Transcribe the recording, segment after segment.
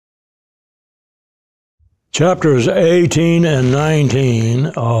Chapters 18 and 19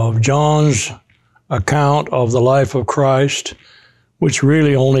 of John's account of the life of Christ, which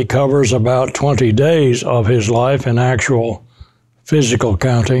really only covers about 20 days of his life in actual physical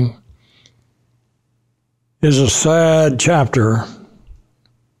counting, is a sad chapter,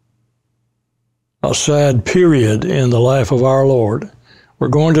 a sad period in the life of our Lord. We're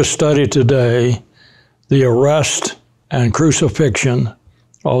going to study today the arrest and crucifixion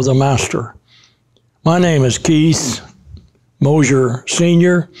of the Master. My name is Keith Mosher,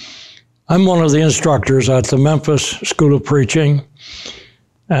 Sr. I'm one of the instructors at the Memphis School of Preaching,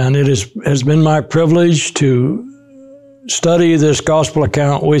 and it has been my privilege to study this gospel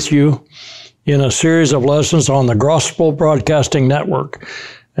account with you in a series of lessons on the Gospel Broadcasting Network.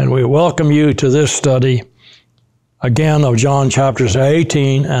 And we welcome you to this study, again, of John chapters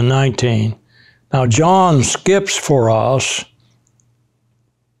 18 and 19. Now, John skips for us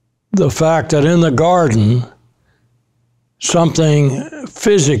the fact that in the garden, something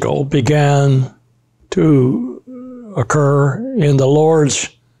physical began to occur in the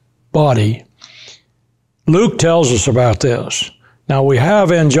Lord's body. Luke tells us about this. Now, we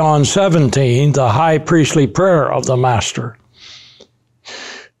have in John 17 the high priestly prayer of the Master,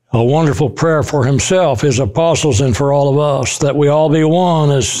 a wonderful prayer for himself, his apostles, and for all of us, that we all be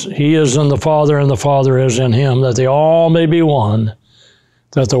one as he is in the Father and the Father is in him, that they all may be one,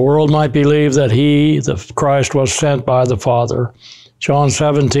 that the world might believe that he, the Christ, was sent by the Father. John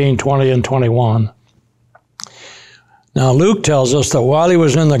 17, 20 and 21. Now, Luke tells us that while he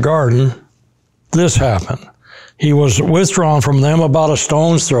was in the garden, this happened. He was withdrawn from them about a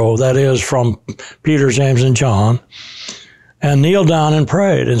stone's throw, that is, from Peter, James, and John, and kneeled down and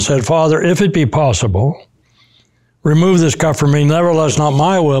prayed and said, Father, if it be possible, remove this cup from me. Nevertheless, not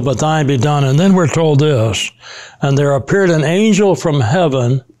my will, but thine be done. And then we're told this, and there appeared an angel from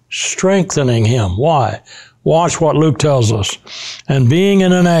heaven strengthening him. Why? Watch what Luke tells us. And being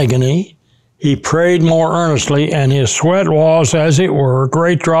in an agony, he prayed more earnestly, and his sweat was, as it were,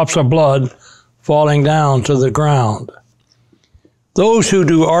 great drops of blood falling down to the ground. Those who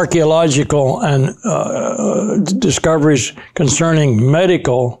do archaeological and discoveries concerning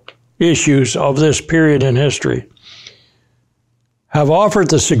medical issues of this period in history have offered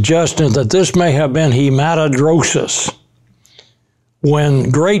the suggestion that this may have been hematidrosis, when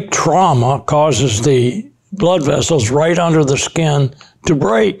great trauma causes the blood vessels right under the skin to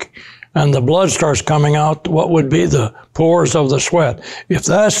break, and the blood starts coming out what would be the pores of the sweat. If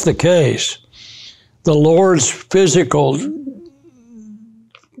that's the case, the Lord's physical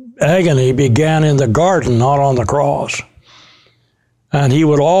agony began in the garden, not on the cross. And he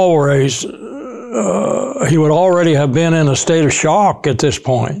would already have been in a state of shock at this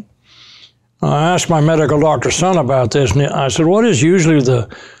point. I asked my medical doctor son about this, and I said, what is usually the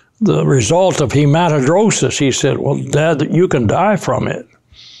result of hematidrosis? He said, well, Dad, you can die from it.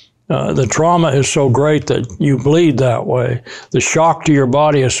 The trauma is so great that you bleed that way. The shock to your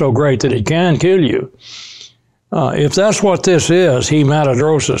body is so great that it can kill you. If that's what this is,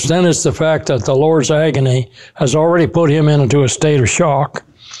 hematidrosis, then it's the fact that the Lord's agony has already put him into a state of shock.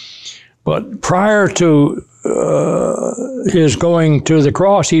 But prior to his going to the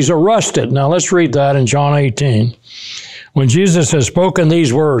cross, he's arrested. Now let's read that in John 18. When Jesus has spoken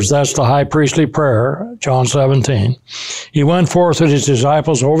these words, that's the high priestly prayer, John 17, he went forth with his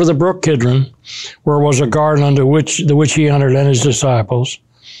disciples over the brook Kidron, where was a garden under which he entered and his disciples.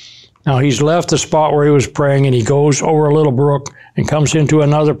 Now he's left the spot where he was praying, and he goes over a little brook and comes into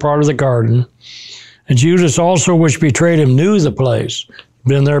another part of the garden. And Judas also, which betrayed him, knew the place.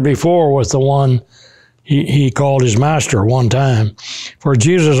 Been there before with the one he called his master one time. For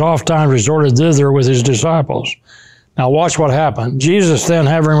Jesus oftentimes resorted thither with his disciples. Now watch what happened. Jesus then,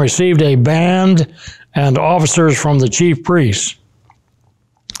 having received a band and officers from the chief priests,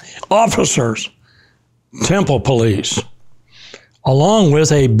 officers, temple police, along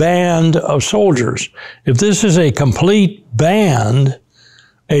with a band of soldiers. If this is a complete band,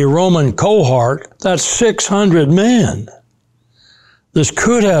 a Roman cohort, that's 600 men. This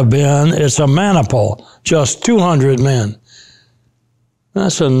could have been, it's a maniple, just 200 men.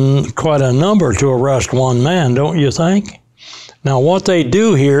 That's quite a number to arrest one man, don't you think? Now, what they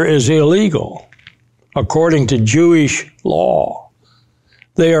do here is illegal, according to Jewish law.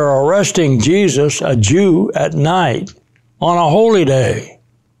 They are arresting Jesus, a Jew, at night on a holy day.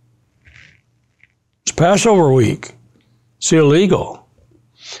 It's Passover week. It's illegal.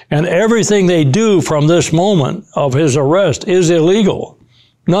 And everything they do from this moment of his arrest is illegal.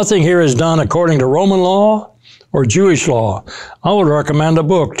 Nothing here is done according to Roman law or Jewish law. I would recommend a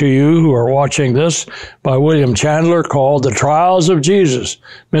book to you who are watching this by William Chandler called The Trials of Jesus.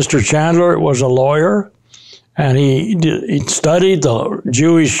 Mr. Chandler was a lawyer and he studied the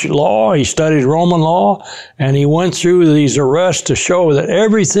Jewish law, he studied Roman law, and he went through these arrests to show that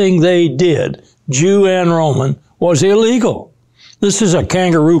everything they did, Jew and Roman, was illegal. This is a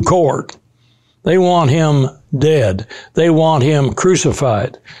kangaroo court. They want him dead. They want him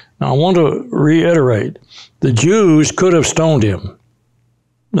crucified. Now, I want to reiterate, the Jews could have stoned him.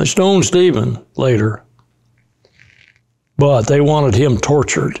 They stoned Stephen later, but they wanted him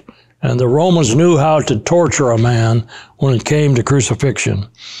tortured. And the Romans knew how to torture a man when it came to crucifixion.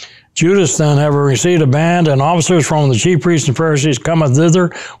 Judas then, having received a band and officers from the chief priests and Pharisees, cometh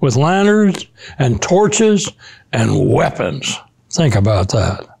thither with lanterns and torches and weapons. Think about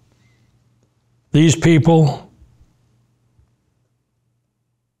that. These people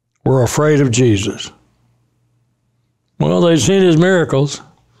were afraid of Jesus. Well, they'd seen his miracles.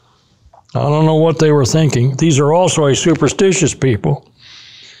 I don't know what they were thinking. These are also a superstitious people.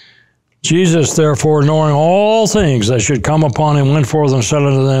 Jesus, therefore, knowing all things that should come upon him, went forth and said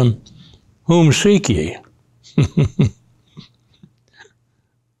unto them, Whom seek ye?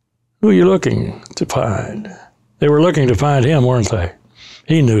 Who are you looking to find? They were looking to find him, weren't they?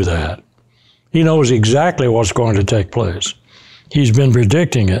 He knew that. He knows exactly what's going to take place. He's been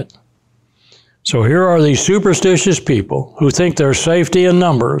predicting it. So here are these superstitious people who think there's safety in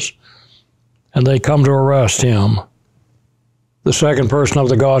numbers, and they come to arrest him, the second person of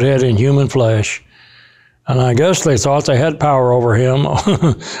the Godhead in human flesh. And I guess they thought they had power over him,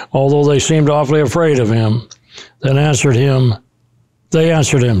 although they seemed awfully afraid of him. They answered him,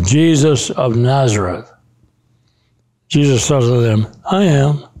 Jesus of Nazareth. Jesus said to them, I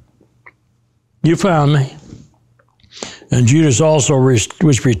am. You found me. And Judas also,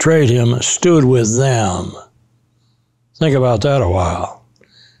 which betrayed him, stood with them. Think about that a while.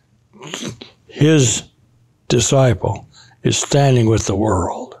 His disciple is standing with the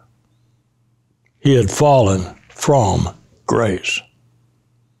world. He had fallen from grace.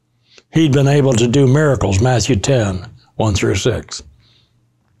 He'd been able to do miracles, Matthew 10, 1 through 6.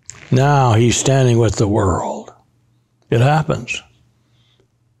 Now he's standing with the world. It happens.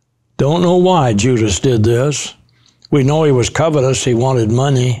 Don't know why Judas did this. We know he was covetous. He wanted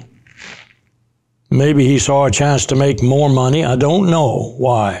money. Maybe he saw a chance to make more money. I don't know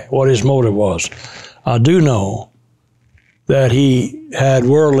why, what his motive was. I do know that he had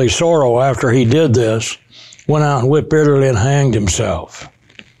worldly sorrow after he did this, went out and wept bitterly and hanged himself.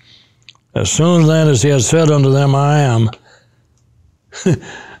 As soon then as he had said unto them, I am,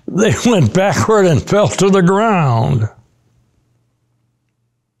 they went backward and fell to the ground.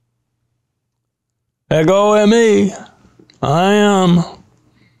 Ego eimi, I am.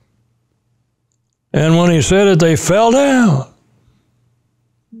 And when he said it, they fell down.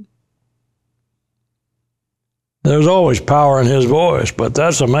 There's always power in his voice, but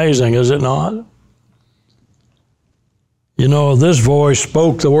that's amazing, is it not? You know, this voice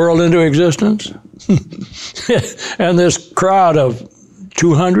spoke the world into existence. And this crowd of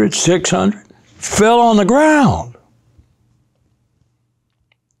 200, 600 fell on the ground.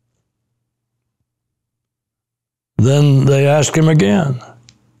 Then they asked him again.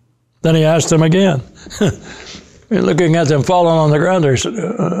 Then he asked them again. Looking at them falling on the ground, they said,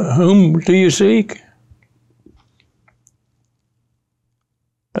 whom do you seek?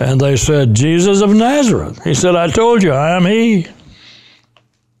 And they said, Jesus of Nazareth. He said, I told you, I am he.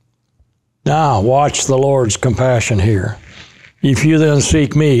 Now, watch the Lord's compassion here. If you then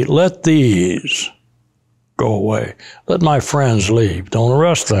seek me, let these go away. Let my friends leave. Don't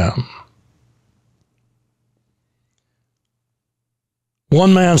arrest them.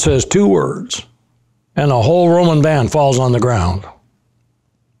 One man says 2 words, and a whole Roman band falls on the ground.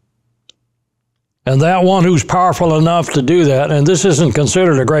 And that one who's powerful enough to do that, and this isn't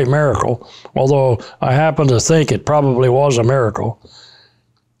considered a great miracle, although I happen to think it probably was a miracle.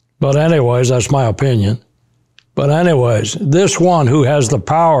 But anyways, that's my opinion. But anyways, this one who has the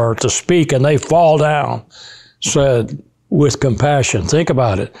power to speak and they fall down said with compassion, think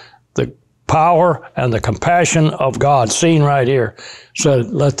about it, the power and the compassion of God seen right here, said,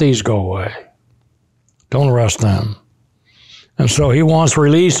 let these go away. Don't arrest them. And so he wants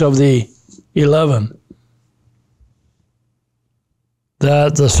release of the 11.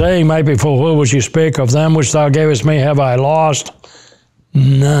 That the saying might be fulfilled which you spake, of them which thou gavest me have I lost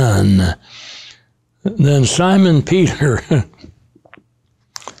none. Then Simon Peter,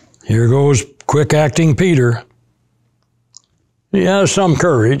 here goes quick-acting Peter. He has some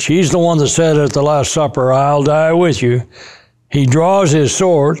courage. He's the one that said at the Last Supper, I'll die with you. He draws his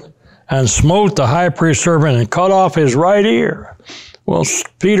sword and smote the high priest's servant and cut off his right ear. Well,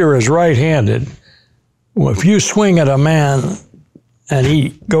 Peter is right-handed. Well, if you swing at a man and he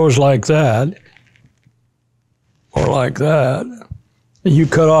goes like that, or like that, and you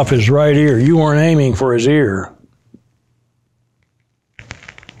cut off his right ear. You weren't aiming for his ear.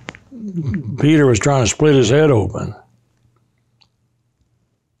 Peter was trying to split his head open.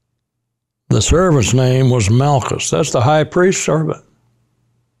 The servant's name was Malchus. That's the high priest's servant.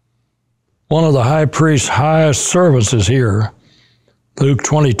 One of the high priest's highest servants is here. Luke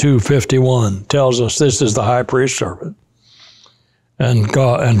 22:51 tells us this is the high priest's servant. And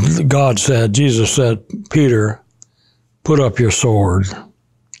God said, Jesus said, Peter, put up your sword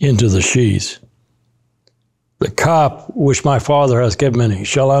into the sheath. The cup which my Father hath given me,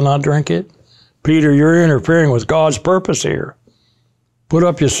 shall I not drink it? Peter, you're interfering with God's purpose here. Put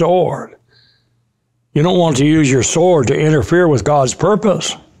up your sword. You don't want to use your sword to interfere with God's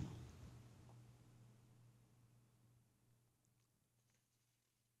purpose.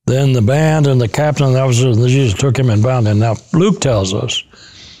 Then the band and the captain of the officers of Jesus took him and bound him. Now, Luke tells us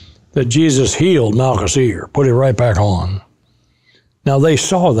that Jesus healed Malchus' ear, put it right back on. Now, they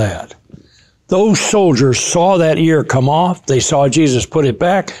saw that. Those soldiers saw that ear come off. They saw Jesus put it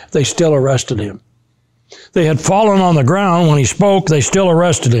back. They still arrested him. They had fallen on the ground when he spoke. They still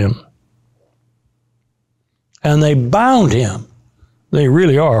arrested him. And they bound him. They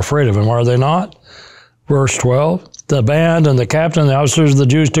really are afraid of him, are they not? Verse 12. The band and the captain and the officers of the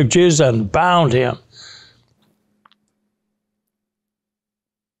Jews took Jesus and bound him.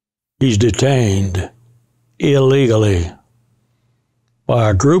 He's detained illegally by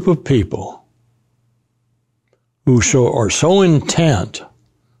a group of people who are so intent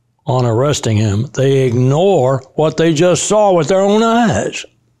on arresting him, they ignore what they just saw with their own eyes.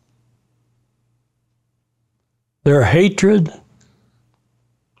 Their hatred,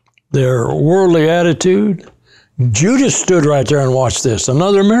 their worldly attitude. Judas stood right there and watched this.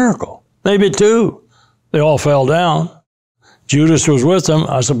 Another miracle. Maybe two. They all fell down. Judas was with them.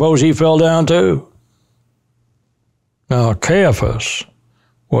 I suppose he fell down too. Now, Caiaphas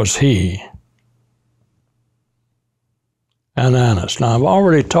was he. And Annas. Now, I've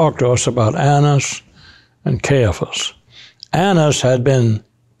already talked to us about Annas and Caiaphas. Annas had been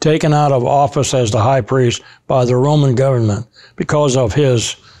taken out of office as the high priest by the Roman government because of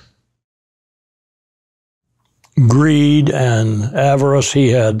his greed and avarice. He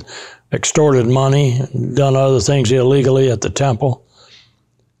had extorted money and done other things illegally at the temple.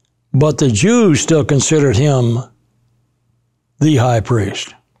 But the Jews still considered him the high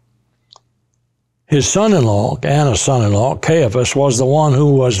priest. His son-in-law, Annas' son-in-law, Caiaphas, was the one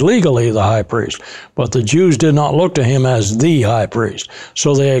who was legally the high priest. But the Jews did not look to him as the high priest.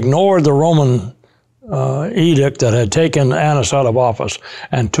 So they ignored the Roman edict that had taken Annas out of office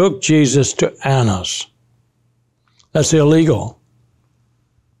and took Jesus to Annas. That's illegal.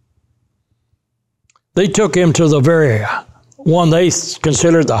 They took him to the very one they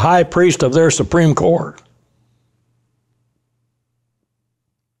considered the high priest of their Supreme Court,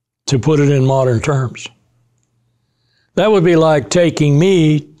 to put it in modern terms. That would be like taking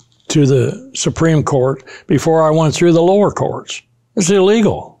me to the Supreme Court before I went through the lower courts. It's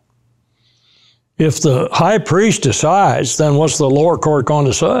illegal. If the high priest decides, then what's the lower court going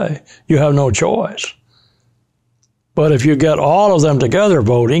to say? You have no choice. But if you get all of them together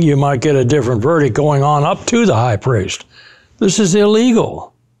voting, you might get a different verdict going on up to the high priest. This is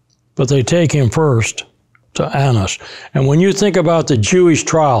illegal. But they take him first to Annas. And when you think about the Jewish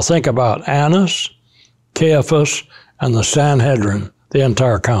trial, think about Annas, Caiaphas, and the Sanhedrin, the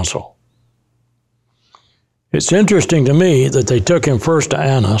entire council. It's interesting to me that they took him first to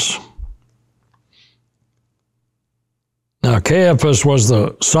Annas. Now, Caiaphas was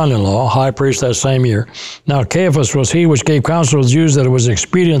the son-in-law, high priest that same year. Now, Caiaphas was he which gave counsel to the Jews that it was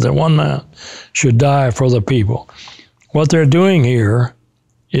expedient that one man should die for the people. What they're doing here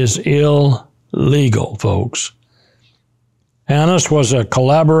is illegal, folks. Annas was a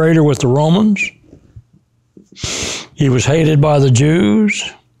collaborator with the Romans. He was hated by the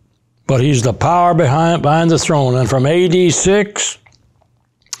Jews, but he's the power behind the throne. And from AD 6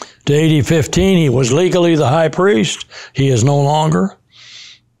 to AD 15, he was legally the high priest. He is no longer.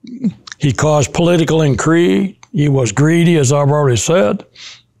 He caused political intrigue. He was greedy, as I've already said.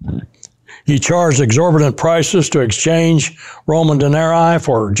 He charged exorbitant prices to exchange Roman denarii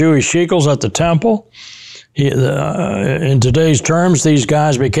for Jewish shekels at the temple. In today's terms, these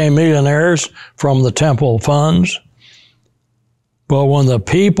guys became millionaires from the temple funds. But when the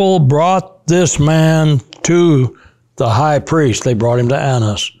people brought this man to the high priest, they brought him to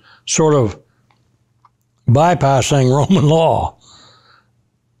Annas, sort of bypassing Roman law.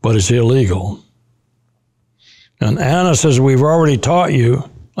 But it's illegal. And Annas, as we've already taught you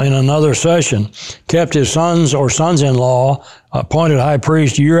in another session, kept his sons or sons-in-law appointed high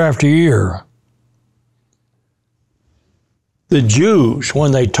priest year after year. The Jews,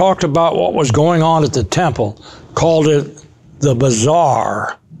 when they talked about what was going on at the temple, called it the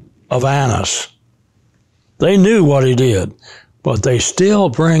bazaar of Annas. They knew what he did, but they still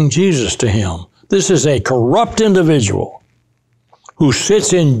bring Jesus to him. This is a corrupt individual who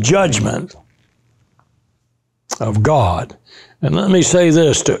sits in judgment of God. And let me say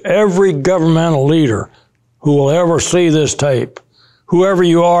this to every governmental leader who will ever see this tape, whoever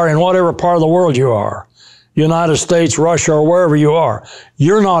you are in whatever part of the world you are, United States, Russia, or wherever you are,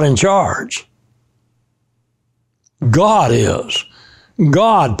 you're not in charge. God is.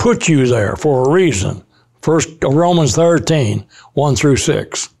 God put you there for a reason. Romans 13, 1 through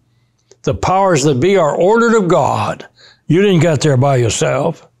 6. The powers that be are ordered of God. You didn't get there by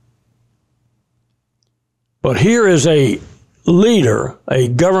yourself. But here is a leader, a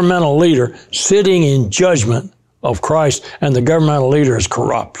governmental leader, sitting in judgment of Christ, and the governmental leader is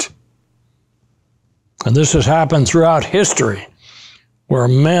corrupt. And this has happened throughout history, where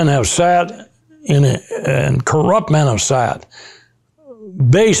men have sat in it, and corrupt men have sat,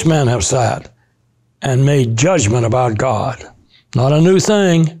 base men have sat, and made judgment about God. Not a new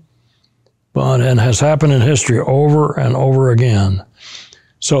thing, but it has happened in history over and over again.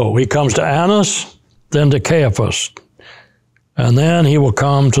 So he comes to Annas, then to Caiaphas, and then he will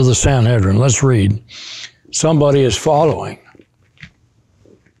come to the Sanhedrin. Let's read. Somebody is following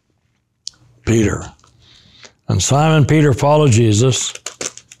Peter. And Simon Peter followed Jesus,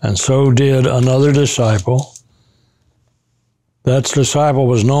 and so did another disciple. That disciple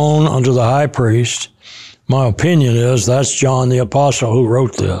was known unto the high priest. My opinion is that's John the Apostle who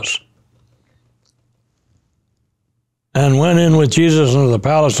wrote this. And went in with Jesus into the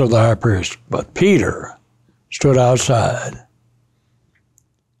palace of the high priest. But Peter stood outside.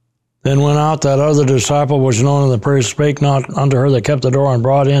 Then went out that other disciple which known unto the priest, spake not unto her that kept the door, and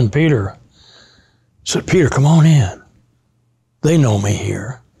brought in Peter. Said, Peter, come on in. They know me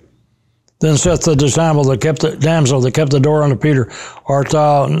here. Then saith the damsel that kept the door unto Peter, art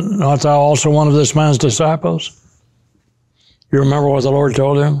not thou also one of this man's disciples? You remember what the Lord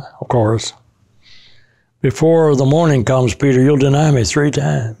told him? Of course. Before the morning comes, Peter, you'll deny me 3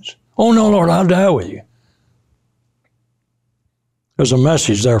 times. Oh no, Lord, I'll die with you. There's a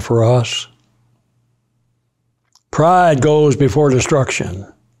message there for us. Pride goes before destruction,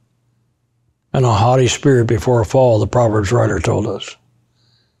 and a haughty spirit before a fall, the Proverbs writer told us.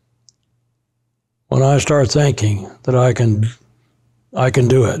 When I start thinking that I can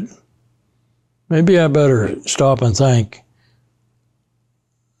do it, maybe I better stop and think,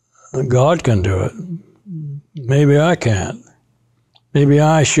 God can do it. Maybe I can't. Maybe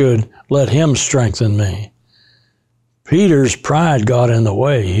I should let him strengthen me. Peter's pride got in the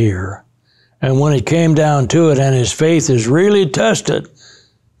way here. And when it came down to it and his faith is really tested,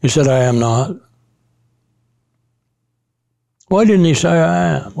 he said, I am not. Why didn't he say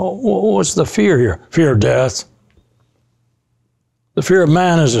I am? What's the fear here? Fear of death. The fear of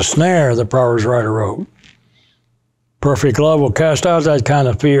man is a snare, the Proverbs writer wrote. Perfect love will cast out that kind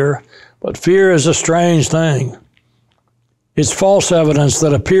of fear, but fear is a strange thing. It's false evidence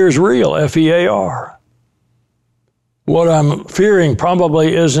that appears real, F-E-A-R. What I'm fearing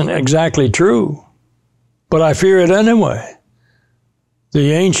probably isn't exactly true, but I fear it anyway.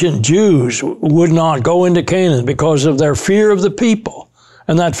 The ancient Jews would not go into Canaan because of their fear of the people.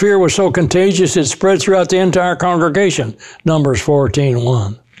 And that fear was so contagious, it spread throughout the entire congregation. Numbers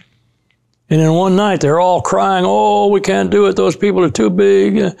 14:1. And in one night, they're all crying, oh, we can't do it. Those people are too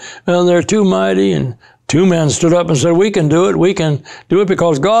big and they're too mighty. And 2 men stood up and said, we can do it. We can do it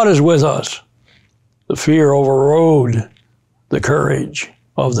because God is with us. The fear overrode the courage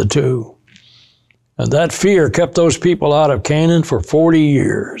of the 2. And that fear kept those people out of Canaan for 40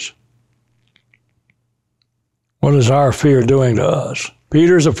 years. What is our fear doing to us?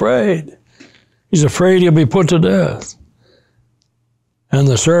 Peter's afraid. He's afraid he'll be put to death. And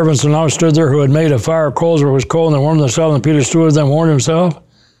the servants now stood there who had made a fire of coals where it was cold, and they warmed themselves, and Peter stood with them, warmed himself.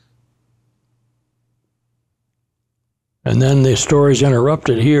 And then the story's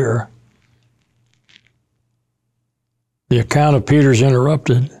interrupted here. The account of Peter's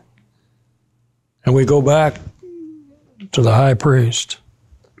interrupted. And we go back to the high priest.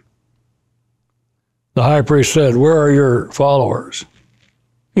 The high priest said, where are your followers?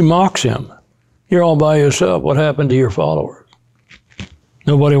 He mocks him. You're all by yourself. What happened to your followers?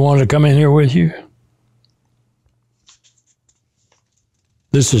 Nobody wanted to come in here with you?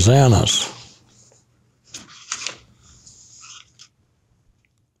 This is Annas.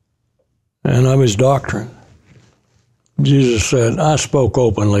 And of his doctrine. Jesus said, I spoke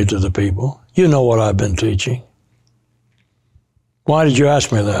openly to the people. You know what I've been teaching. Why did you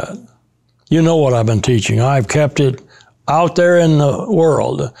ask me that? You know what I've been teaching. I've kept it out there in the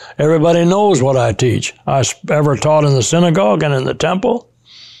world. Everybody knows what I teach. I ever taught in the synagogue and in the temple.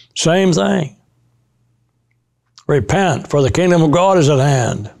 Same thing. Repent, for the kingdom of God is at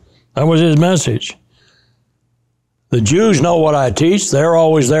hand. That was his message. The Jews know what I teach. They're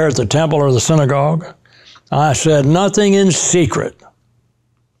always there at the temple or the synagogue. I said nothing in secret.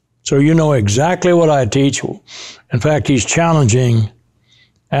 So you know exactly what I teach. In fact, he's challenging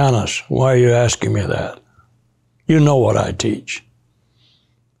Annas. Why are you asking me that? You know what I teach.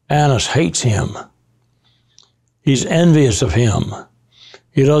 Annas hates him. He's envious of him.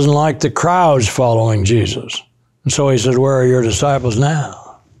 He doesn't like the crowds following Jesus. And so he said, where are your disciples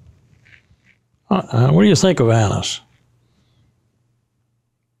now? What do you think of Annas?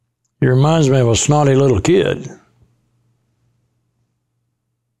 He reminds me of a snotty little kid.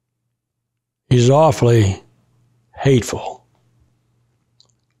 He's awfully hateful.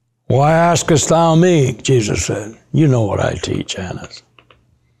 Why askest thou me? Jesus said. You know what I teach, Annas.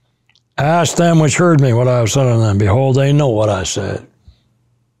 Ask them which heard me what I have said unto them. Behold, they know what I said.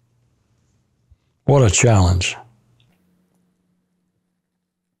 What a challenge.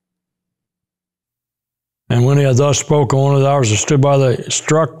 And when he had thus spoken, one of the hours that stood by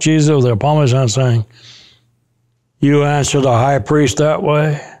struck Jesus with the palm of his hand, saying, you answer the high priest that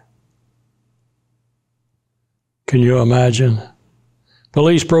way? Can you imagine?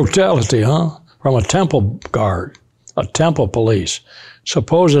 Police brutality, huh? From a temple guard, a temple police,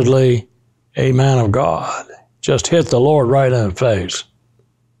 supposedly a man of God, just hit the Lord right in the face.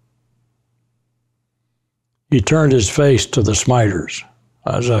 He turned his face to the smiters,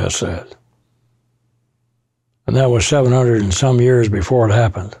 Isaiah said. And that was 700 and some years before it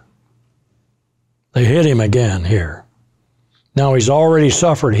happened. They hit him again here. Now he's already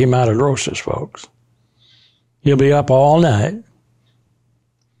suffered hematidrosis, folks. He'll be up all night.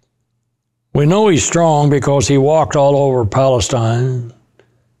 We know he's strong because he walked all over Palestine.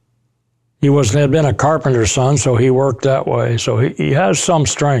 He had been a carpenter's son, so he worked that way. So he has some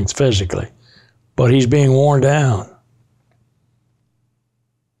strength physically, but he's being worn down.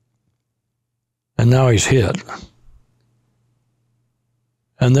 And now he's hit.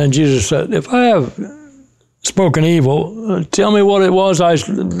 And then Jesus said, if I have spoken evil, tell me what it was I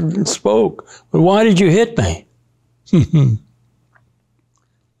spoke. But why did you hit me?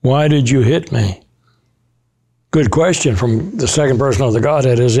 Why did you hit me? Good question from the second person of the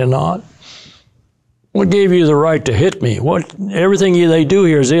Godhead, is it not? What gave you the right to hit me? Everything they do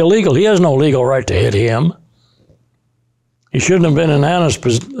here is illegal. He has no legal right to hit him. He shouldn't have been in Annas'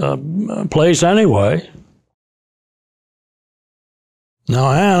 place anyway.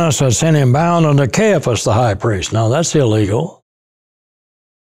 Now Annas had sent him bound unto Caiaphas the high priest. Now that's illegal.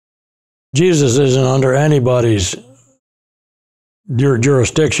 Jesus isn't under anybody's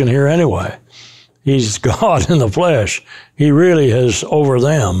jurisdiction here anyway. He's God in the flesh. He really is over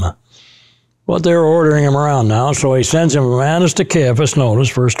them. But they're ordering him around now, so he sends him from Annas to Caiaphas, notice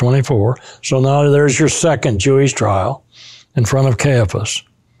verse 24. So now there's your second Jewish trial in front of Caiaphas.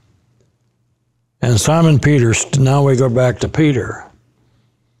 And Simon Peter, now we go back to Peter.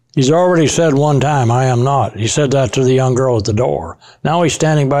 He's already said one time, I am not. He said that to the young girl at the door. Now he's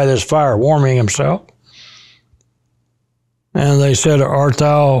standing by this fire, warming himself. And they said, art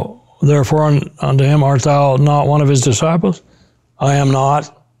thou, therefore unto him, art thou not one of his disciples? I am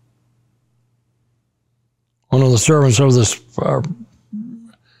not. One of the servants of this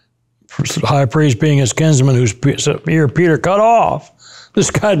high priest, being his kinsman, whose ear Peter cut off. This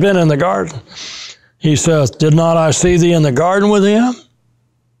guy had been in the garden. He saith, did not I see thee in the garden with him?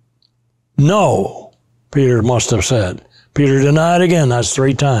 No, Peter must have said. Peter denied again. That's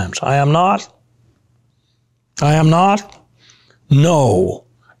 3 times. I am not. I am not. No.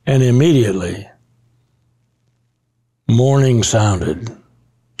 And immediately, morning sounded.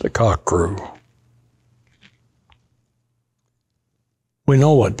 The cock crew. We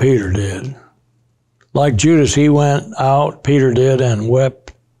know what Peter did. Like Judas, he went out, Peter did, and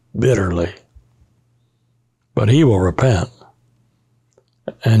wept bitterly. But he will repent.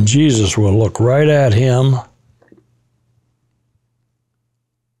 And Jesus will look right at him.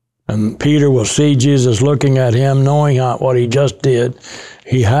 And Peter will see Jesus looking at him, knowing what he just did.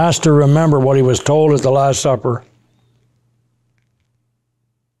 He has to remember what he was told at the Last Supper.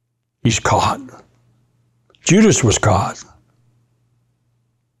 He's caught. Judas was caught.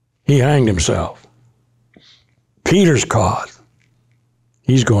 He hanged himself. Peter's caught.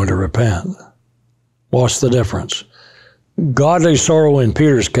 He's going to repent. What's the difference? Godly sorrow in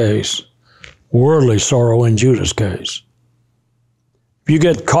Peter's case, worldly sorrow in Judas' case. If you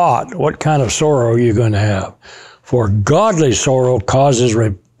get caught, what kind of sorrow are you going to have? For godly sorrow causes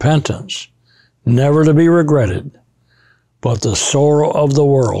repentance, never to be regretted, but the sorrow of the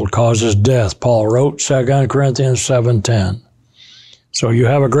world causes death. Paul wrote 2 Corinthians 7:10. So you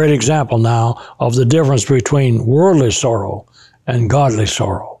have a great example now of the difference between worldly sorrow and godly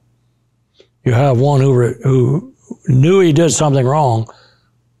sorrow. You have one who knew he did something wrong,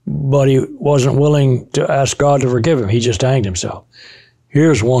 but he wasn't willing to ask God to forgive him. He just hanged himself.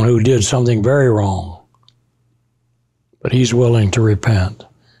 Here's one who did something very wrong, but he's willing to repent.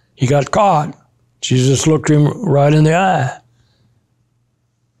 He got caught. Jesus looked him right in the eye.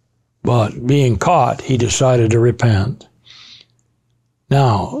 But being caught, he decided to repent.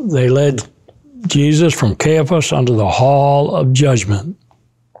 Now, they led Jesus from Caiaphas unto the hall of judgment.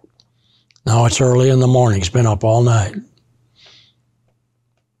 Now it's early in the morning. He's been up all night.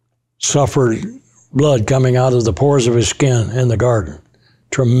 Suffered blood coming out of the pores of his skin in the garden.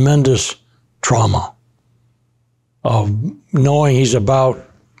 Tremendous trauma of knowing he's about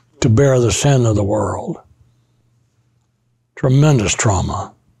to bear the sin of the world. Tremendous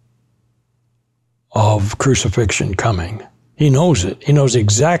trauma of crucifixion coming. He knows it. He knows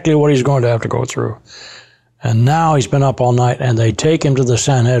exactly what he's going to have to go through. And now he's been up all night, and they take him to the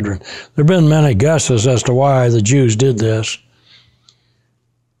Sanhedrin. There have been many guesses as to why the Jews did this.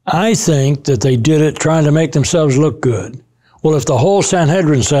 I think that they did it trying to make themselves look good. Well, if the whole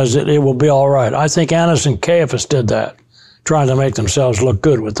Sanhedrin says it, it will be all right. I think Annas and Caiaphas did that, trying to make themselves look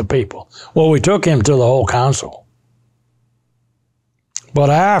good with the people. Well, we took him to the whole council. But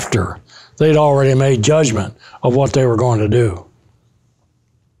after they'd already made judgment of what they were going to do.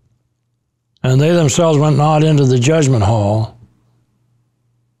 And they themselves went not into the judgment hall,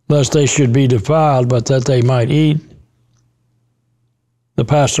 lest they should be defiled, but that they might eat the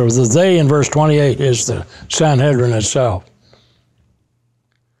Passover. The they in verse 28 is the Sanhedrin itself.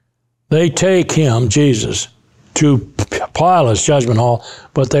 They take him, Jesus, to Pilate's judgment hall,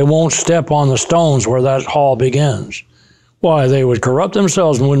 but they won't step on the stones where that hall begins. Why? They would corrupt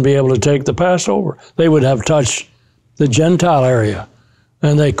themselves and wouldn't be able to take the Passover. They would have touched the Gentile area,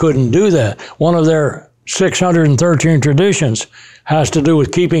 and they couldn't do that. One of their 613 traditions has to do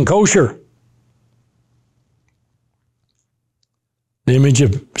with keeping kosher. The image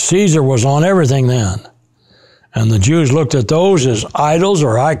of Caesar was on everything then. And the Jews looked at those as idols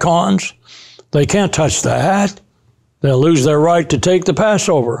or icons. They can't touch that. They'll lose their right to take the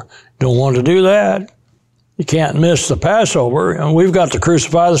Passover. Don't want to do that. You can't miss the Passover, and we've got to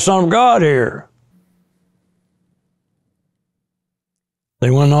crucify the Son of God here.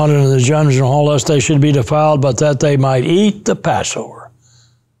 They went not into the judgment hall lest they should be defiled, but that they might eat the Passover.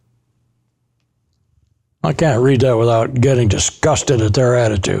 I can't read that without getting disgusted at their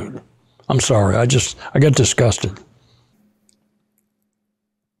attitude. I'm sorry, I get disgusted.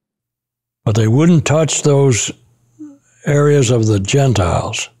 But they wouldn't touch those areas of the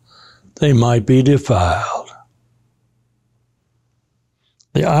Gentiles. They might be defiled.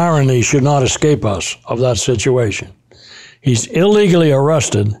 The irony should not escape us of that situation. He's illegally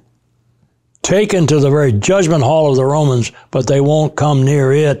arrested, taken to the very judgment hall of the Romans, but they won't come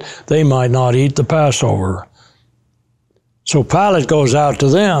near it. They might not eat the Passover. So Pilate goes out to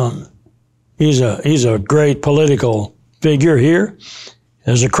them. He's a great political figure here.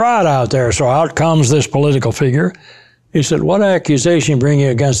 There's a crowd out there, so out comes this political figure. He said, "What accusation bring you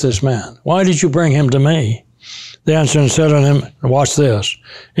against this man? Why did you bring him to me?" They answered and said unto him, watch this,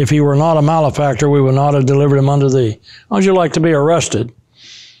 "If he were not a malefactor, we would not have delivered him unto thee." How would you like to be arrested?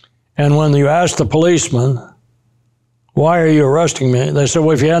 And when you ask the policeman, "Why are you arresting me?" They said,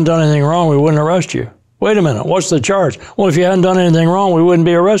 "Well, if you hadn't done anything wrong, we wouldn't arrest you." Wait a minute, what's the charge? Well, if you hadn't done anything wrong, we wouldn't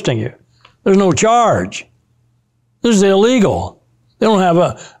be arresting you. There's no charge. This is illegal. They don't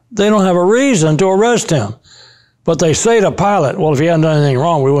have a reason to arrest him. But they say to Pilate, "Well, if he hadn't done anything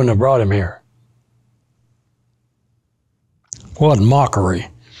wrong, we wouldn't have brought him here." What mockery.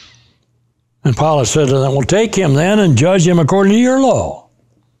 And Pilate said to them, "Well, take him then and judge him according to your law."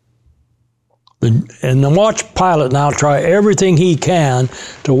 And then watch Pilate now try everything he can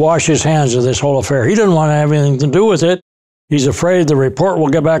to wash his hands of this whole affair. He doesn't want to have anything to do with it. He's afraid the report will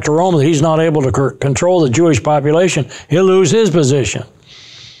get back to Rome that he's not able to control the Jewish population. He'll lose his position.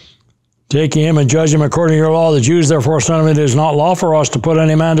 "Take him and judge him according to your law. The Jews therefore said unto him, It is not lawful for us to put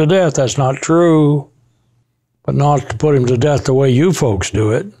any man to death." That's not true. But not to put him to death the way you folks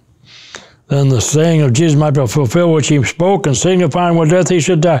do it. Then the saying of Jesus might be fulfilled, which he spoke, and signifying what death he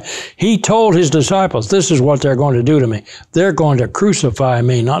should die. He told his disciples, this is what they're going to do to me. They're going to crucify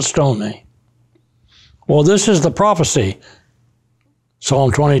me, not stone me. Well, this is the prophecy.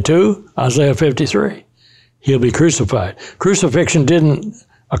 Psalm 22, Isaiah 53. He'll be crucified. Crucifixion didn't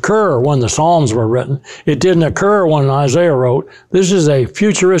occur when the Psalms were written. It didn't occur when Isaiah wrote. This is a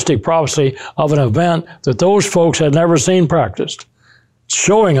futuristic prophecy of an event that those folks had never seen practiced,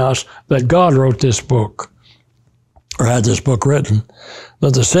 showing us that God wrote this book, or had this book written,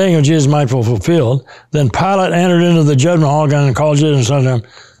 that the saying of Jesus might be fulfilled. Then Pilate entered into the judgment hall again and called Jesus and said to him,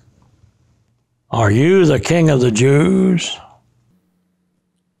 "Are you the king of the Jews?"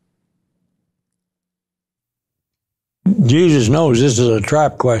 Jesus knows this is a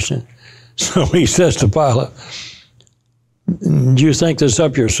trap question. So he says to Pilate, "Do you think this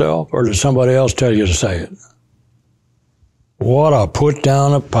up yourself, or did somebody else tell you to say it?" What a put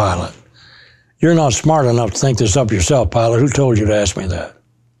down of Pilate. You're not smart enough to think this up yourself, Pilate. Who told you to ask me that?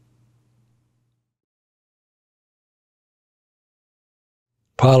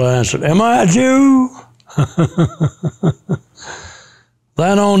 Pilate answered, "Am I a Jew?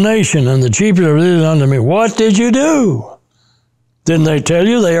 Thine own nation and the chiefest of these unto me. What did you do? Didn't they tell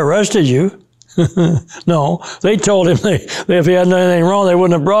you they arrested you?" No, they told him if he had done anything wrong, they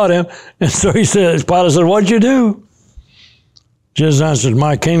wouldn't have brought him. And so Pilate said, "What'd you do?" Jesus answered,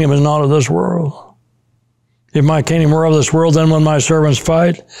 "My kingdom is not of this world. If my kingdom were of this world, then when my servants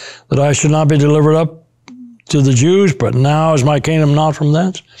fight, that I should not be delivered up to the Jews, but now is my kingdom not from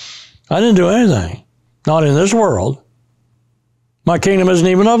thence." I didn't do anything, not in this world. My kingdom isn't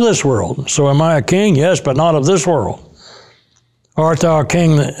even of this world. So am I a king? Yes, but not of this world. Art thou a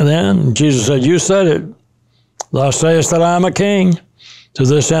king then? Jesus said, "You said it. Thou sayest that I am a king. To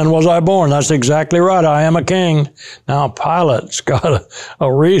this end was I born." That's exactly right. I am a king. Now Pilate's got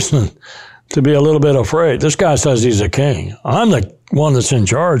a reason to be a little bit afraid. This guy says he's a king. I'm the one that's in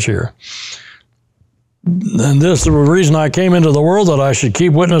charge here. And this is the reason I came into the world, that I should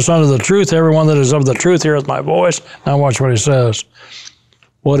keep witness unto the truth. Everyone that is of the truth heareth my voice. Now watch what he says.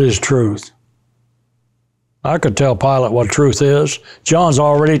 What is truth? I could tell Pilate what truth is. John's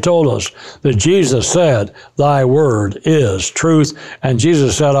already told us that Jesus said, "Thy word is truth." And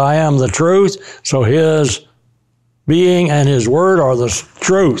Jesus said, "I am the truth." So his being and his word are the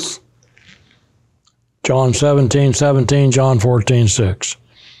truth. John 17:17, John 14:6.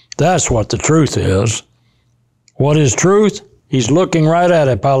 That's what the truth is. What is truth? He's looking right at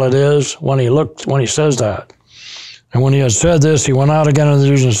it, Pilate is, when he says that. And when he had said this, he went out again to the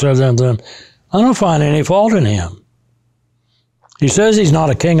Jews and said to them, "I don't find any fault in him. He says he's not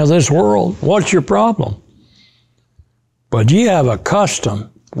a king of this world. What's your problem? But ye have a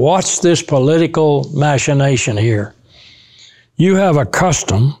custom." Watch this political machination here. "You have a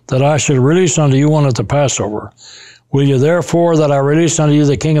custom that I should release unto you one at the Passover. Will you therefore that I release unto you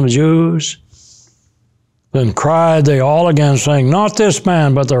the king of the Jews?" Then cried they all again, saying, "Not this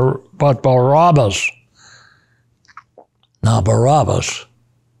man, but Barabbas." Now Barabbas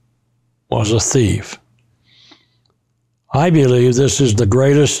was a thief. I believe this is the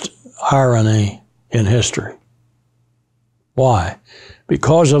greatest irony in history. Why?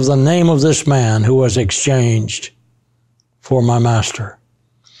 Because of the name of this man who was exchanged for my master.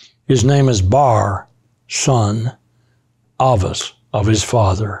 His name is Bar, son, Avos, of his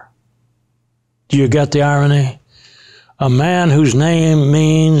father. Do you get the irony? A man whose name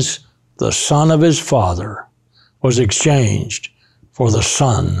means the son of his father was exchanged for the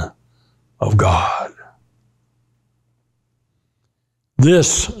Son of God.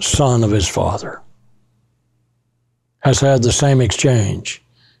 This son of his father has had the same exchange.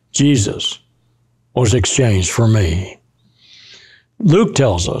 Jesus was exchanged for me. Luke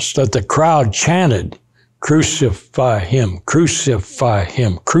tells us that the crowd chanted, "Crucify him, crucify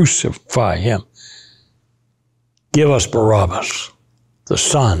him, crucify him. Give us Barabbas, the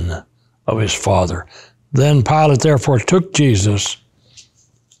son of his father." Then Pilate therefore took Jesus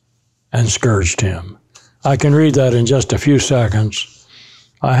and scourged him. I can read that in just a few seconds.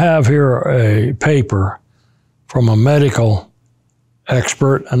 I have here a paper from a medical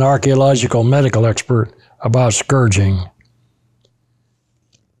expert, an archaeological medical expert, about scourging.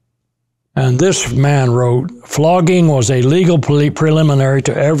 And this man wrote, "Flogging was a legal preliminary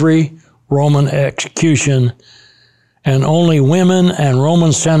to every Roman execution, and only women and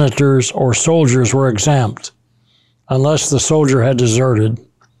Roman senators or soldiers were exempt, unless the soldier had deserted.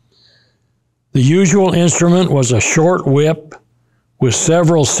 The usual instrument was a short whip with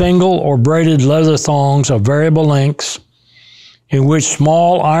several single or braided leather thongs of variable lengths, in which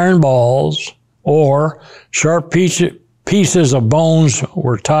small iron balls or sharp pieces of bones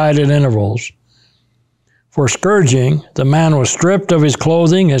were tied at intervals. For scourging, the man was stripped of his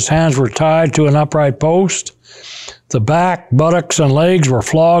clothing, his hands were tied to an upright post, the back, buttocks, and legs were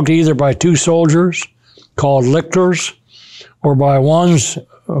flogged either by two soldiers, called lictors, or by one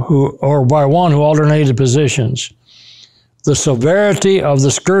who alternated positions. The severity of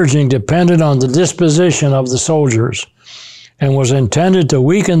the scourging depended on the disposition of the soldiers and was intended to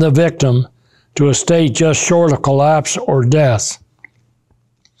weaken the victim to a state just short of collapse or death.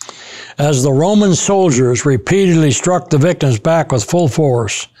 As the Roman soldiers repeatedly struck the victim's back with full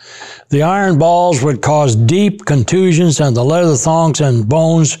force, the iron balls would cause deep contusions and the leather thongs and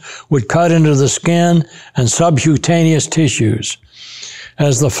bones would cut into the skin and subcutaneous tissues.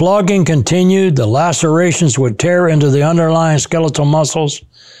 As the flogging continued, the lacerations would tear into the underlying skeletal muscles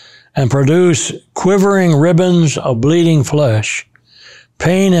and produce quivering ribbons of bleeding flesh.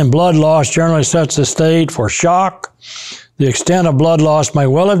 Pain and blood loss generally sets the stage for shock. The extent of blood loss may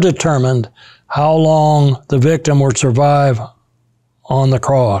well have determined how long the victim would survive on the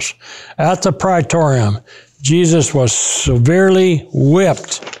cross. At the Praetorium, Jesus was severely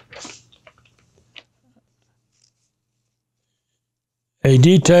whipped. A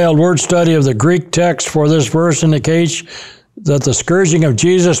detailed word study of the Greek text for this verse indicates that the scourging of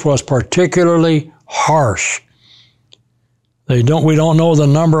Jesus was particularly harsh. We don't know the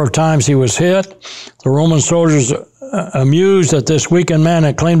number of times he was hit. The Roman soldiers, amused that this weakened man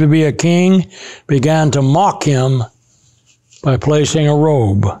had claimed to be a king, began to mock him by placing a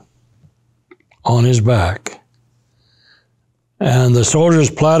robe on his back. And the soldiers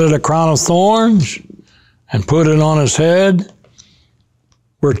plaited a crown of thorns and put it on his head.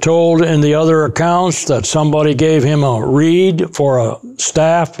 We're told in the other accounts that somebody gave him a reed for a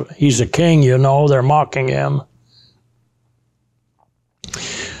staff. He's a king, you know, they're mocking him.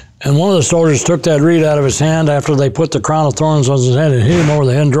 And one of the soldiers took that reed out of his hand after they put the crown of thorns on his head and hit him over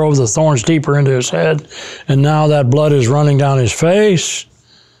the head and drove the thorns deeper into his head. And now that blood is running down his face.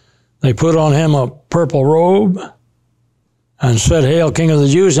 They put on him a purple robe and said, "Hail, King of the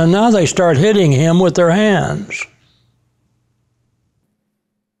Jews." And now they start hitting him with their hands.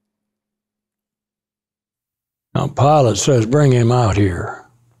 Now Pilate says, "Bring him out here."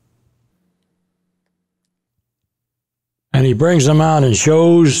 And he brings them out and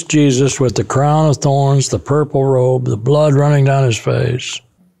shows Jesus with the crown of thorns, the purple robe, the blood running down his face.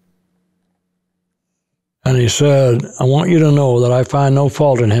 And he said, "I want you to know that I find no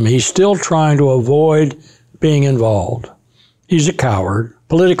fault in him." He's still trying to avoid being involved. He's a coward,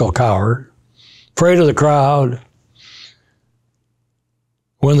 political coward, afraid of the crowd.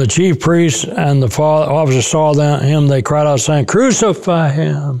 When the chief priests and the officers saw him, they cried out saying, "Crucify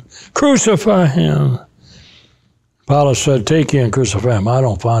him! Crucify him!" Pilate said, "Take ye and crucify him. I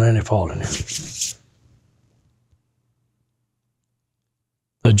don't find any fault in him."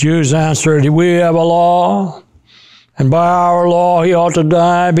 The Jews answered, "We have a law, and by our law he ought to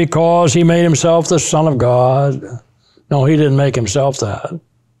die because he made himself the Son of God." No, he didn't make himself that.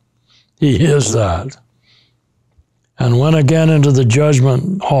 He is that. And went again into the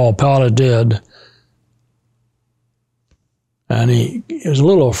judgment hall, Pilate did. And he is a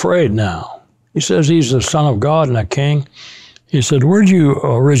little afraid now. He says he's the Son of God and a king. He said, "Where'd you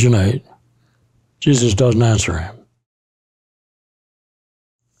originate?" Jesus doesn't answer him.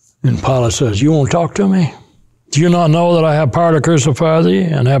 And Pilate says, "You won't talk to me? Do you not know that I have power to crucify thee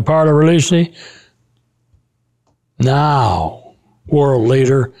and have power to release thee?" Now, world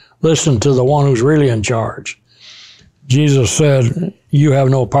leader, listen to the one who's really in charge. Jesus said, "You have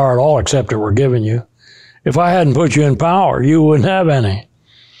no power at all except that we're giving you. If I hadn't put you in power, you wouldn't have any.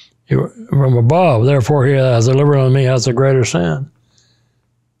 From above, therefore he that hath delivered unto me hath a greater sin."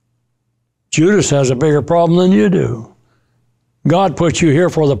 Judas has a bigger problem than you do. God put you here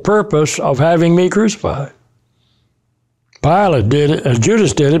for the purpose of having me crucified. Pilate did it,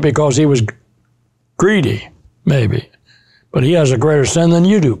 Judas did it because he was greedy, maybe. But he has a greater sin than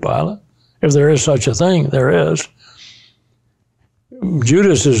you do, Pilate. If there is such a thing, there is.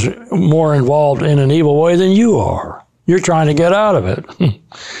 Judas is more involved in an evil way than you are. You're trying to get out of it.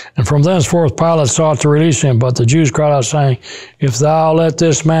 And from thenceforth Pilate sought to release him, but the Jews cried out, saying, "If thou let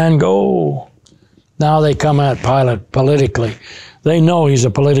this man go." Now they come at Pilate politically. They know he's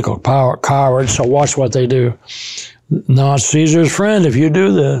a political coward, so watch what they do. "Not Caesar's friend if you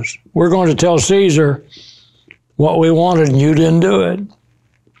do this. We're going to tell Caesar what we wanted and you didn't do it.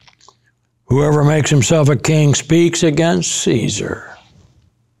 Whoever makes himself a king speaks against Caesar."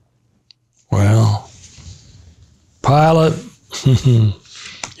 Well, Pilate,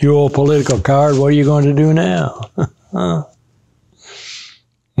 you old political coward, what are you going to do now?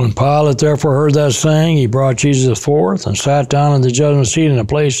 When Pilate therefore heard that saying, he brought Jesus forth and sat down in the judgment seat in a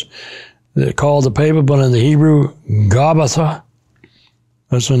place that called the Pavement, but in the Hebrew, Gabbatha.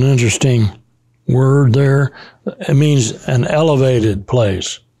 That's an interesting word there. It means an elevated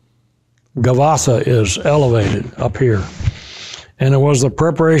place. Gabbatha is elevated up here. And it was the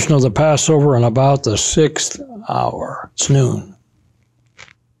preparation of the Passover and about the 6th hour. It's noon.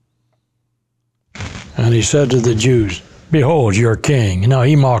 And he said to the Jews, "Behold your king." Now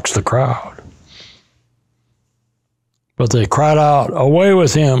he mocks the crowd. But they cried out, "Away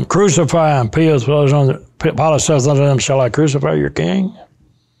with him, crucify him." Pilate saith unto them, "Shall I crucify your king?"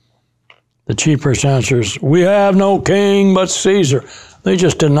 The chief priest answers, "We have no king but Caesar." They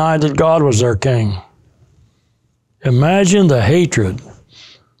just denied that God was their king. Imagine the hatred.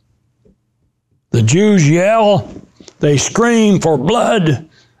 The Jews yell, they scream for blood,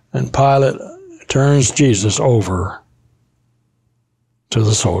 and Pilate turns Jesus over to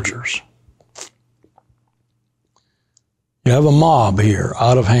the soldiers. You have a mob here,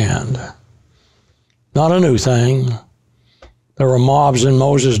 out of hand. Not a new thing. There were mobs in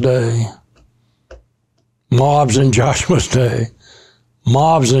Moses' day, mobs in Joshua's day,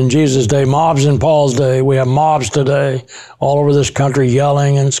 mobs in Jesus' day, mobs in Paul's day. We have mobs today all over this country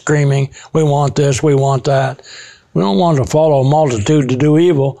yelling and screaming, "We want this, we want that." We don't want to follow a multitude to do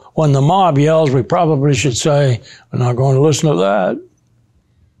evil. When the mob yells, we probably should say, "We're not going to listen to that."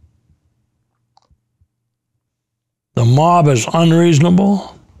 The mob is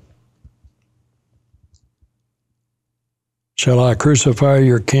unreasonable. "Shall I crucify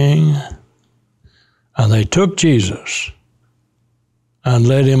your king?" And they took Jesus and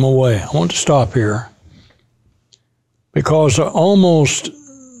led him away. I want to stop here because almost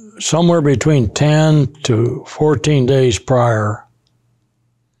somewhere between 10 to 14 days prior,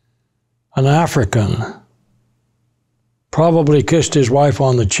 an African probably kissed his wife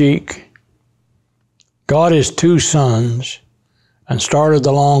on the cheek, got his 2 sons, and started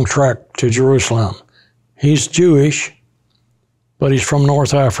the long trek to Jerusalem. He's Jewish, but he's from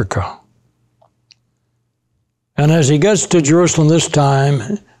North Africa. And as he gets to Jerusalem this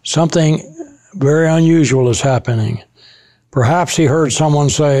time, something very unusual is happening. Perhaps he heard someone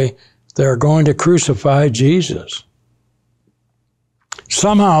say, "They're going to crucify Jesus."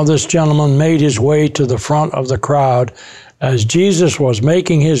 Somehow this gentleman made his way to the front of the crowd as Jesus was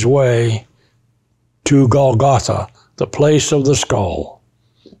making his way to Golgotha, the place of the skull,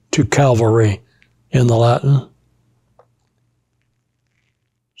 to Calvary in the Latin.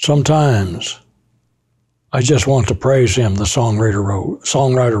 Sometimes I just want to praise him, the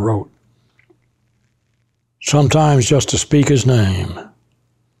songwriter wrote. Sometimes just to speak his name.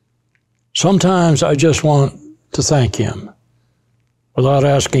 Sometimes I just want to thank him without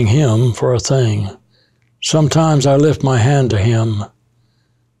asking him for a thing. Sometimes I lift my hand to him.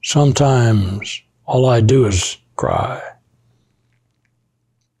 Sometimes all I do is cry.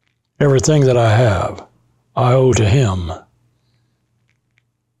 Everything that I have, I owe to him.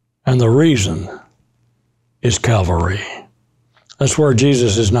 And the reason is Calvary. That's where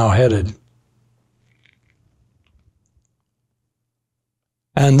Jesus is now headed.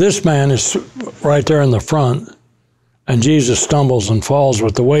 And this man is right there in the front, and Jesus stumbles and falls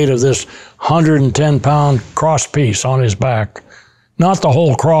with the weight of this 110-pound cross piece on his back. Not the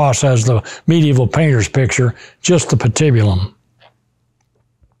whole cross as the medieval painter's picture, just the patibulum.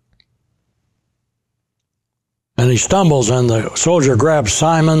 And he stumbles, and the soldier grabs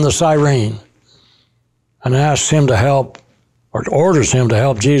Simon the Cyrene and asks him to help, or orders him to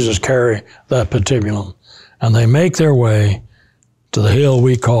help Jesus carry that patibulum. And they make their way to the hill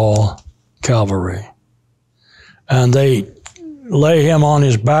we call Calvary. And they lay him on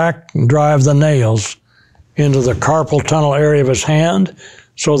his back and drive the nails into the carpal tunnel area of his hand,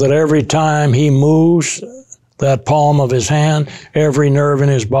 so that every time he moves that palm of his hand, every nerve in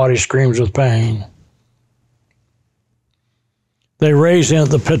his body screams with pain. They raise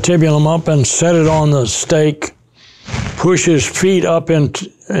the patibulum up and set it on the stake, push his feet up and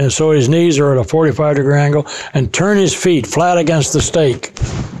so his knees are at a 45-degree angle, and turn his feet flat against the stake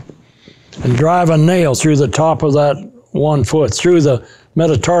and drive a nail through the top of that one foot, through the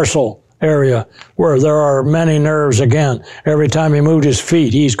metatarsal area where there are many nerves again. Every time he moved his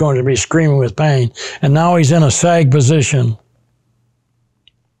feet, he's going to be screaming with pain. And now he's in a sag position.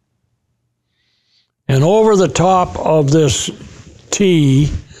 And over the top of this T,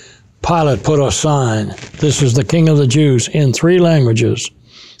 Pilate put a sign. "This is the King of the Jews," in 3 languages,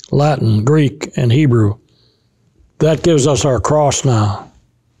 Latin, Greek, and Hebrew. That gives us our cross now.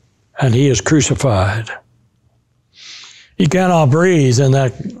 And he is crucified. He cannot breathe in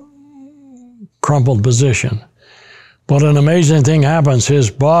that crumpled position. But an amazing thing happens. His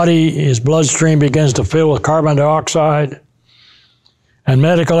body, his bloodstream begins to fill with carbon dioxide. And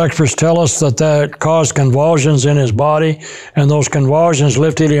medical experts tell us that caused convulsions in his body, and those convulsions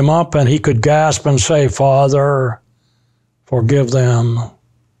lifted him up, and he could gasp and say, "Father, forgive them,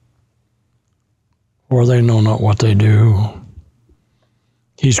 for they know not what they do."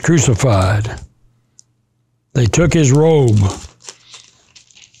 He's crucified. They took his robe,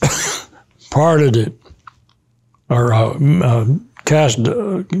 parted it, or cast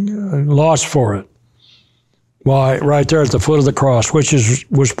lots for it. Why, right there at the foot of the cross, which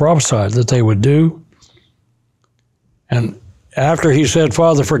was prophesied that they would do. And after he said,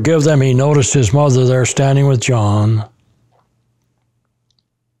 Father, forgive them, he noticed his mother there standing with John.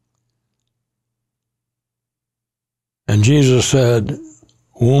 And Jesus said,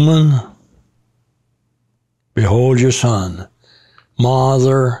 Woman, behold your son.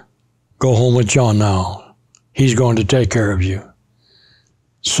 Mother, go home with John now. He's going to take care of you.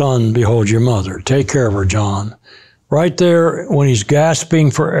 Son, behold your mother. Take care of her, John. Right there, when he's gasping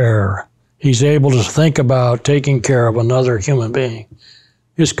for air, he's able to think about taking care of another human being.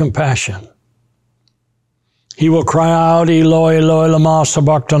 His compassion. He will cry out, Eloi, Eloi, lama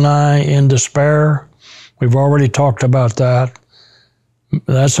sabachthani, in despair. We've already talked about that.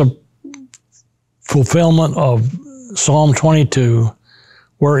 That's a fulfillment of Psalm 22,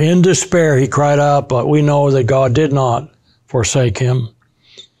 where in despair he cried out, but we know that God did not forsake him.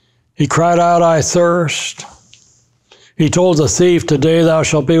 He cried out, I thirst. He told the thief, today thou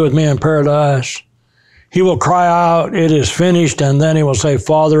shalt be with me in paradise. He will cry out, it is finished, and then he will say,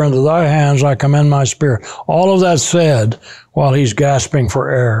 Father, into thy hands I commend my spirit. All of that said while he's gasping for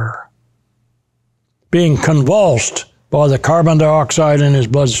air, being convulsed by the carbon dioxide in his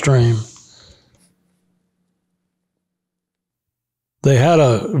bloodstream. They had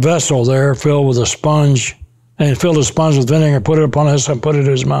a vessel there filled with a sponge, and he filled a sponge with vinegar, put it upon us, and put it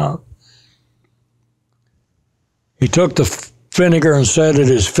in his mouth. He took the vinegar and said, it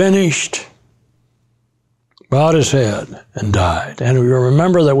is finished, bowed his head, and died. And we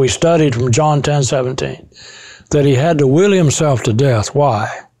remember that we studied from John 10:17, that he had to will himself to death. Why?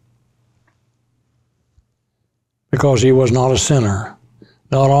 Because he was not a sinner.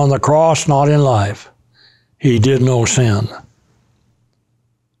 Not on the cross, not in life. He did no sin.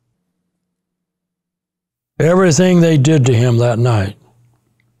 Everything they did to him that night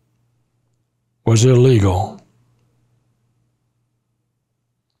was illegal.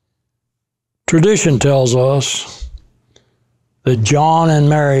 Tradition tells us that John and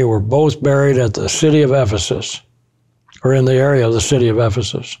Mary were both buried at the city of Ephesus, or in the area of the city of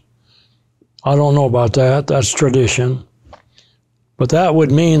Ephesus. I don't know about that. That's tradition. But that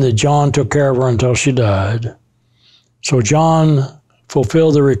would mean that John took care of her until she died. So John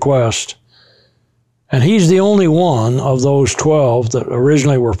fulfilled the request. And he's the only one of those 12 that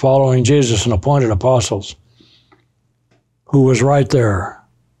originally were following Jesus and appointed apostles who was right there.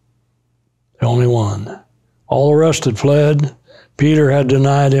 The only one. All the rest had fled. Peter had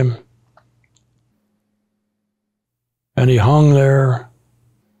denied him. And he hung there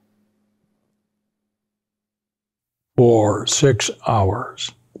for 6 hours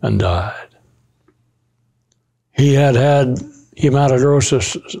and died. He had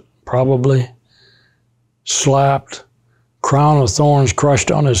hematidrosis, probably, slapped, crown of thorns crushed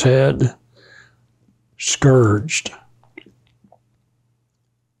on his head, scourged.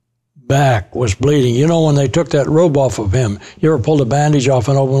 Back was bleeding. You know, when they took that robe off of him, you ever pulled a bandage off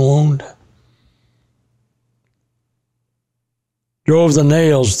an open wound? Drove the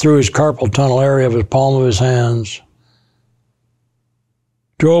nails through his carpal tunnel area of his palm of his hands.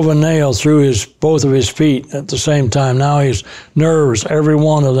 Drove a nail through both of his feet at the same time. Now his nerves, every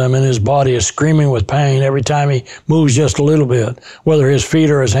one of them in his body is screaming with pain every time he moves just a little bit, whether his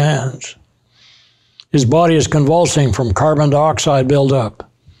feet or his hands. His body is convulsing from carbon dioxide buildup.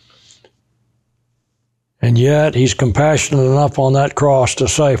 And yet he's compassionate enough on that cross to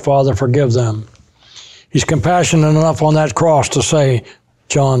say, Father, forgive them. He's compassionate enough on that cross to say,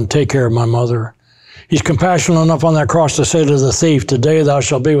 John, take care of my mother. He's compassionate enough on that cross to say to the thief, today thou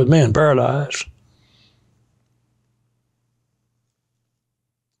shalt be with me in paradise.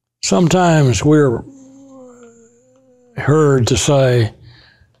 Sometimes we're heard to say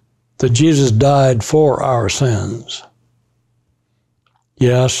that Jesus died for our sins.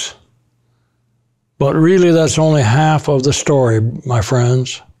 Yes, but really that's only half of the story, my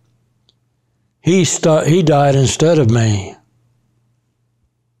friends. He died instead of me.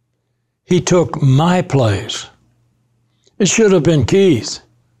 He took my place. It should have been Keith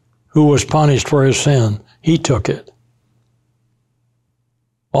who was punished for his sin. He took it.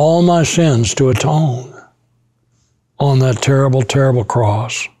 All my sins to atone on that terrible, terrible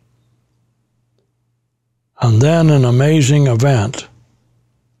cross. And then an amazing event.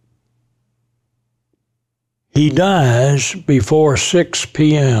 He dies before 6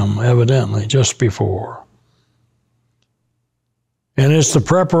 p.m., evidently, just before. And it's the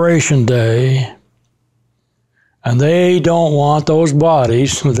preparation day, And they don't want those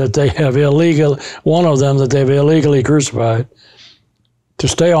bodies that they have one of them that they've illegally crucified, to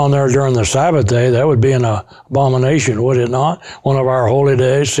stay on there during the Sabbath day. That would be an abomination, would it not? One of our holy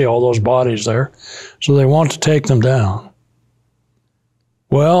days, see all those bodies there. So they want to take them down.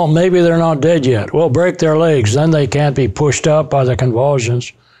 Well, maybe they're not dead yet. Well, break their legs. Then they can't be pushed up by the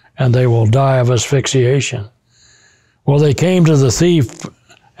convulsions, and they will die of asphyxiation. Well, they came to the thief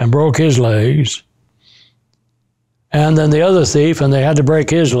and broke his legs. And then the other thief, and they had to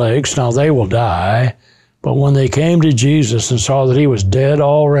break his legs. Now they will die. But when they came to Jesus and saw that he was dead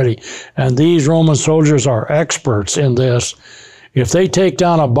already, and these Roman soldiers are experts in this, if they take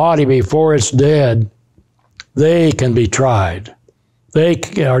down a body before it's dead, they can be tried. They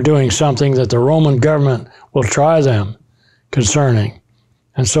are doing something that the Roman government will try them concerning.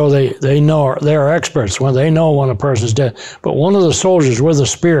 And so they know, they're experts when they know when a person's dead. But one of the soldiers with a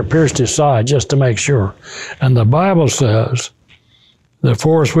spear pierced his side just to make sure. And the Bible says that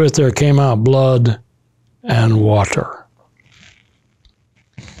forthwith there came out blood and water.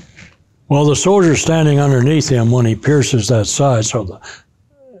 Well, the soldier's standing underneath him when he pierces that side, so the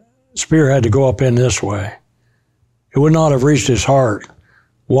spear had to go up in this way. It would not have reached his heart.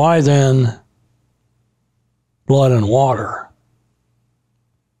 Why then blood and water?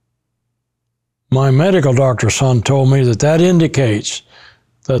 My medical doctor son told me that indicates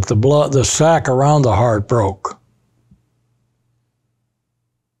that the sac around the heart broke.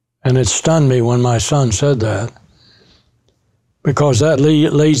 And it stunned me when my son said that, because that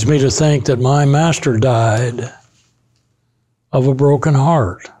leads me to think that my master died of a broken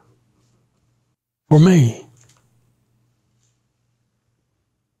heart for me.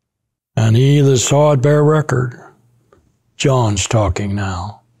 And he that saw it bear record. John's talking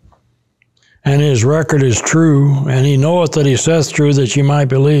now. And his record is true, and he knoweth that he saith true, that ye might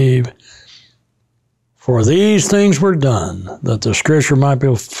believe. For these things were done, that the scripture might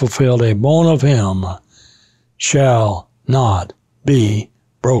be fulfilled, a bone of him shall not be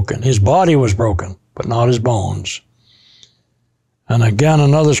broken. His body was broken, but not his bones. And again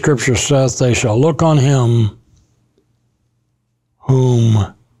another scripture saith, they shall look on him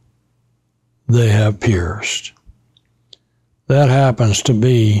whom they have pierced. That happens to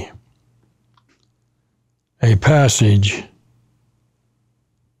be a passage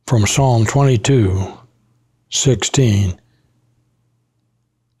from Psalm 22:16,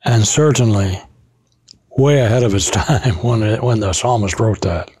 and certainly way ahead of its time when the psalmist wrote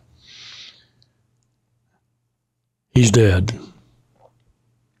that. He's dead.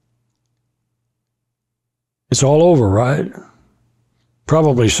 It's all over, right?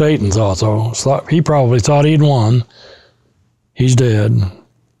 Probably Satan thought, though. He probably thought he'd won. He's dead.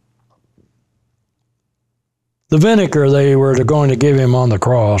 The vinegar they were going to give him on the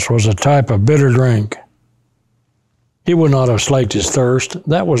cross was a type of bitter drink. He would not have slaked his thirst.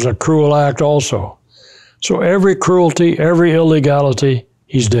 That was a cruel act also. So every cruelty, every illegality,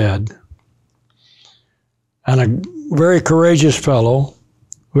 he's dead. And a very courageous fellow,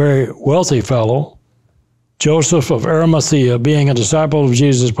 very wealthy fellow, Joseph of Arimathea, being a disciple of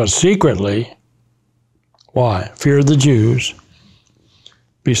Jesus, but secretly, why? Feared the Jews,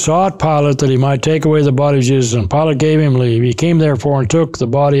 besought Pilate that he might take away the body of Jesus, and Pilate gave him leave. He came therefore and took the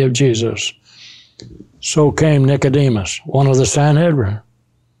body of Jesus. So came Nicodemus, one of the Sanhedrin,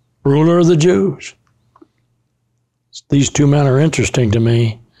 ruler of the Jews. These two men are interesting to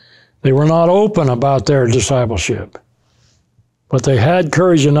me. They were not open about their discipleship, but they had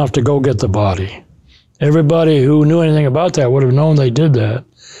courage enough to go get the body. Everybody who knew anything about that would have known they did that.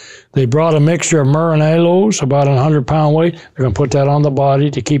 They brought a mixture of myrrh and aloes, about 100-pound weight. They're going to put that on the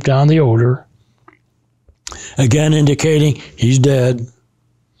body to keep down the odor. Again, indicating he's dead.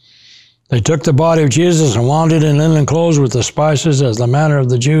 They took the body of Jesus and wound it in linen clothes with the spices, as the manner of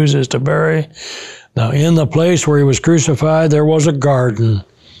the Jews is to bury. Now, in the place where he was crucified, there was a garden,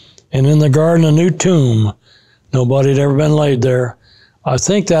 and in the garden a new tomb. Nobody had ever been laid there. I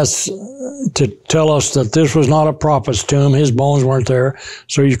think that's to tell us that this was not a prophet's tomb. His bones weren't there.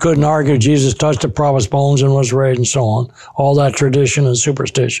 So you couldn't argue Jesus touched a prophet's bones and was raised and so on. All that tradition and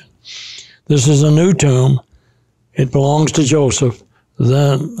superstition. This is a new tomb. It belongs to Joseph,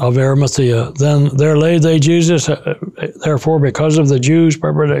 then of Arimathea. Then there laid they Jesus, therefore because of the Jews'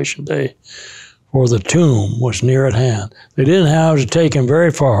 preparation day, for the tomb was near at hand. They didn't have to take him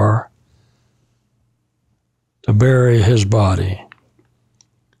very far to bury his body.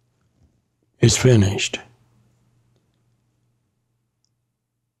 It's finished.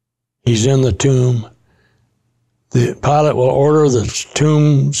 He's in the tomb. The Pilate will order the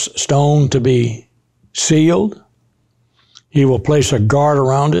tombstone to be sealed. He will place a guard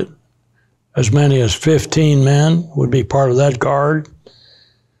around it, as many as 15 men would be part of that guard.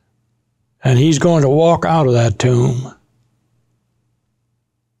 And he's going to walk out of that tomb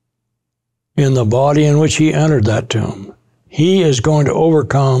in the body in which he entered that tomb. He is going to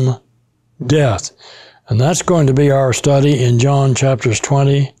overcome death. And that's going to be our study in John chapters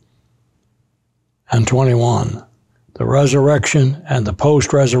 20 and 21. The resurrection and the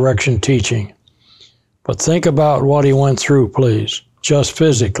post-resurrection teaching. But think about what he went through, please, just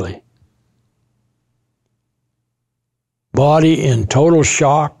physically. Body in total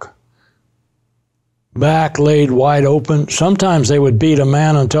shock, back laid wide open. Sometimes they would beat a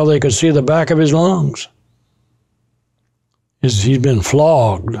man until they could see the back of his lungs. He'd been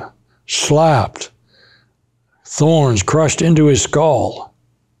flogged, slapped, thorns crushed into his skull,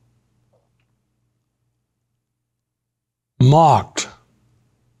 mocked,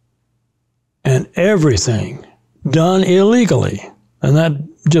 and everything done illegally. And that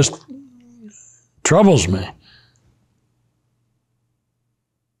just troubles me.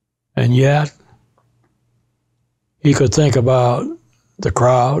 And yet, he could think about the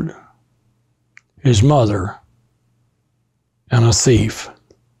crowd, his mother, and a thief,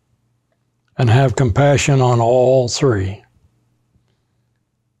 and have compassion on all three.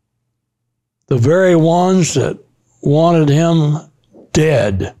 The very ones that wanted him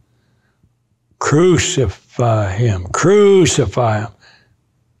dead. Crucify him, crucify him.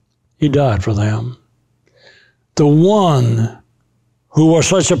 He died for them. The one who was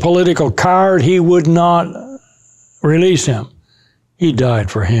such a political coward, he would not release him. He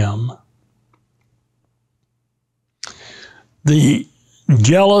died for him. The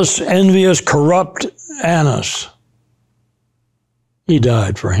jealous, envious, corrupt Annas, he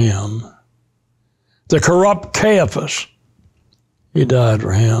died for him. The corrupt Caiaphas, he died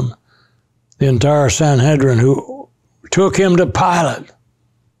for him. The entire Sanhedrin who took him to Pilate,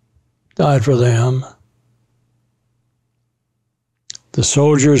 died for them. The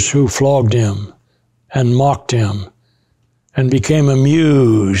soldiers who flogged him and mocked him and became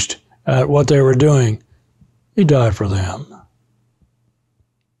amused at what they were doing, he died for them.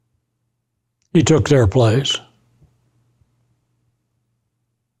 He took their place.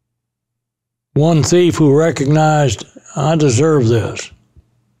 One thief who recognized, I deserve this.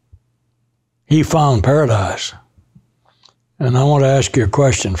 He found paradise. And I want to ask you a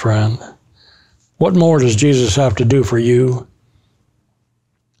question, friend. What more does Jesus have to do for you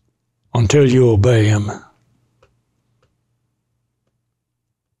until you obey him?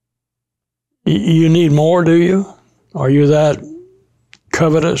 You need more, do you? Are you that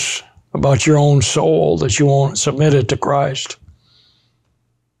covetous about your own soul that you won't submit it to Christ?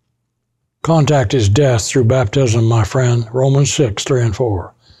 Contact his death through baptism, my friend. Romans 6, 3 and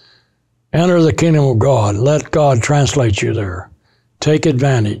 4. Enter the kingdom of God. Let God translate you there. Take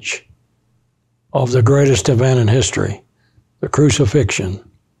advantage of the greatest event in history, the crucifixion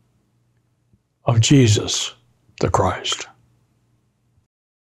of Jesus the Christ.